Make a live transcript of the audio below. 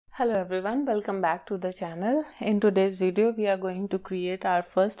Hello everyone, welcome back to the channel. In today's video, we are going to create our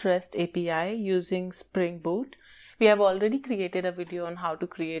first REST API using Spring Boot. We have already created a video on how to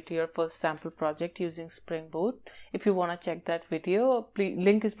create your first sample project using Spring Boot. If you want to check that video,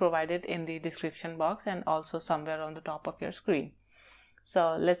 link is provided in the description box and also somewhere on the top of your screen.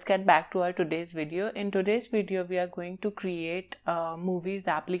 So let's get back to our today's video. In today's video, we are going to create a movies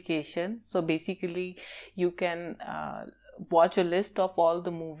application. So basically, you can watch a list of all the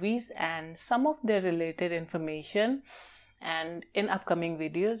movies and some of their related information, and in upcoming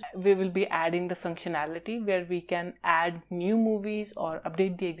videos we will be adding the functionality where we can add new movies or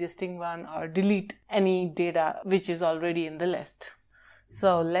update the existing one or delete any data which is already in the list.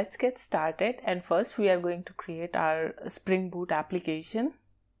 So let's get started, and first we are going to create our Spring Boot application.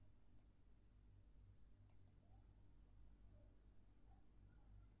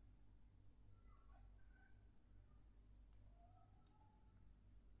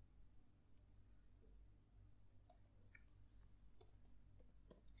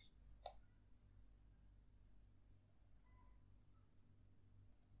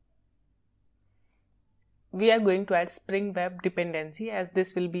 We are going to add Spring Web dependency as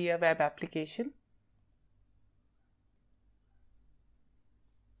this will be a web application.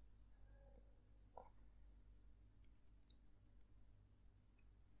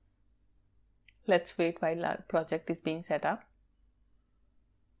 Let's wait while our project is being set up.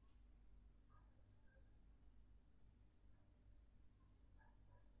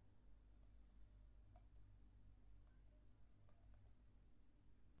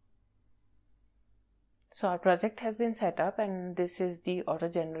 So our project has been set up and this is the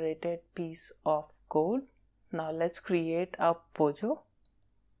auto-generated piece of code. Now let's create a Pojo.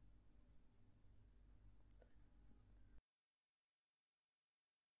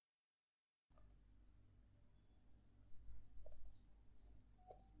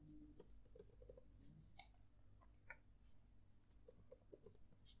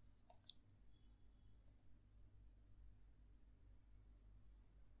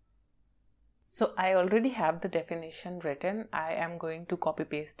 So I already have the definition written. I am going to copy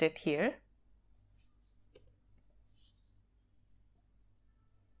paste it here.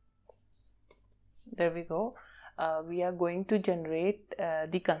 There we go. We are going to generate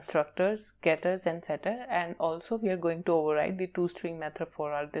the constructors, getters and setter, and also we are going to override the toString method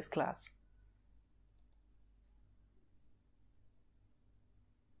for this class.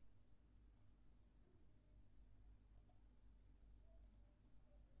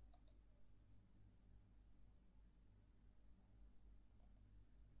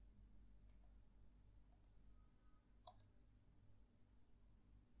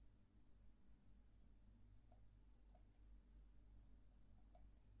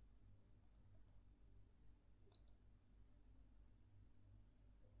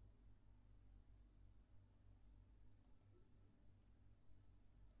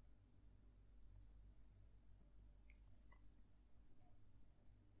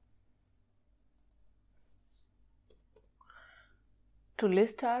 To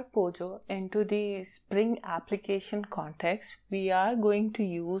list our Pojo into the Spring application context, we are going to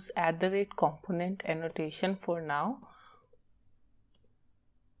use @component annotation for now.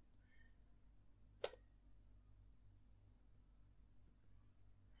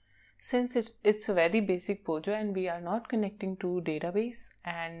 Since it's a very basic Pojo and we are not connecting to database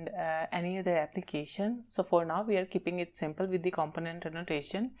and any other application, so for now we are keeping it simple with the component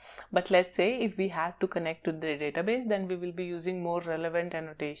annotation. But let's say if we had to connect to the database, then we will be using more relevant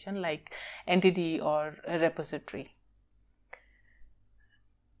annotation like entity or a repository.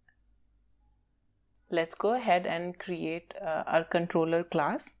 Let's go ahead and create our controller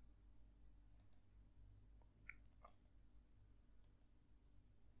class.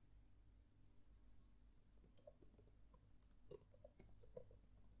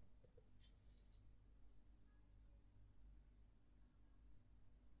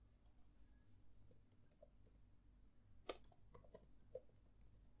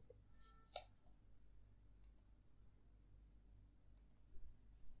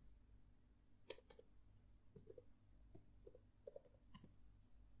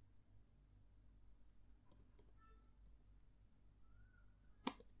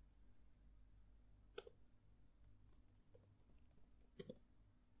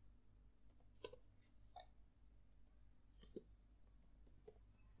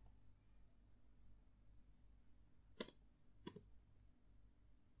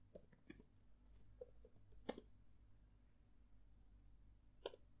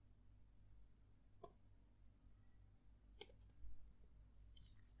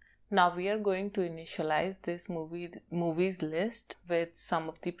 Now we are going to initialize this movies list with some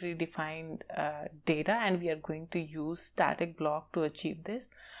of the predefined data, and we are going to use static block to achieve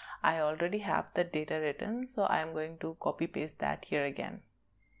this. I already have the data written, so I am going to copy paste that here again.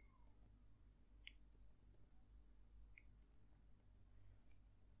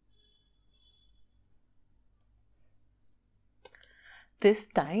 This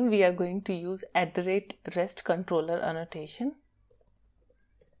time we are going to use @REST controller annotation.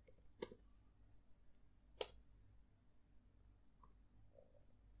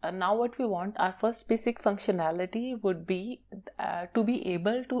 Now what we want, our first basic functionality would be to be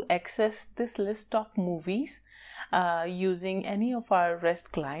able to access this list of movies using any of our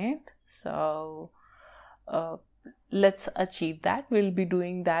REST client. So let's achieve that. We'll be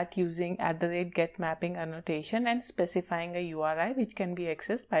doing that using @getMapping annotation and specifying a URI which can be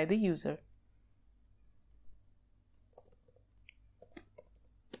accessed by the user.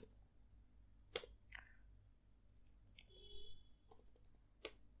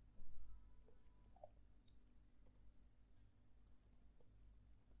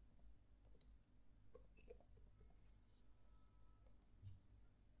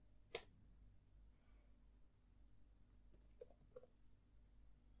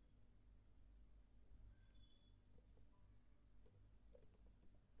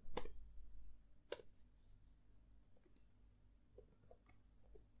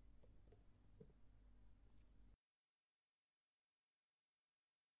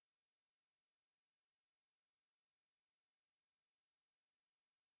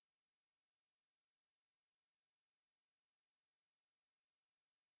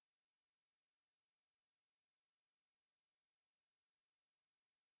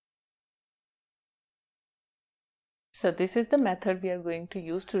 So this is the method we are going to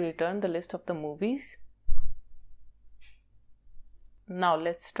use to return the list of the movies. Now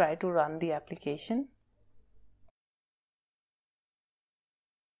let's try to run the application.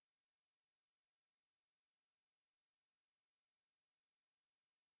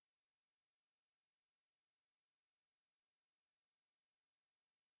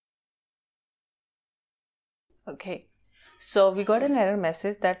 Okay, so we got an error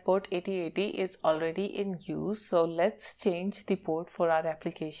message that port 8080 is already in use. So let's change the port for our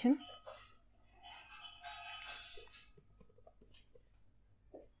application.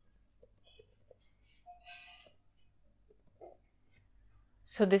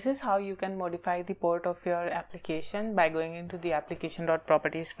 So this is how you can modify the port of your application by going into the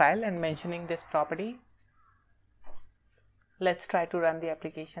application.properties file and mentioning this property. Let's try to run the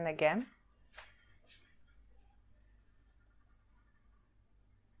application again.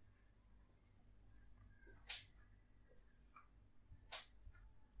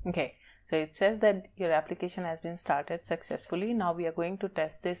 Okay, so it says that your application has been started successfully. Now we are going to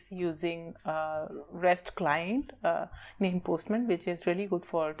test this using REST client named Postman, which is really good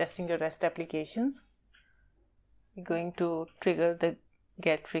for testing your REST applications. We're going to trigger the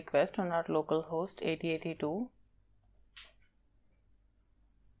GET request on our local host 8082.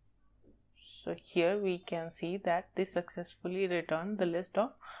 So here we can see that this successfully returned the list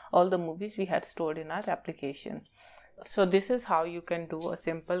of all the movies we had stored in our application. So this is how you can do a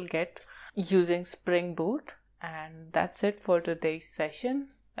simple GET using Spring Boot, and that's it for today's session.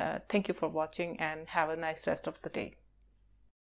 Thank you for watching and have a nice rest of the day.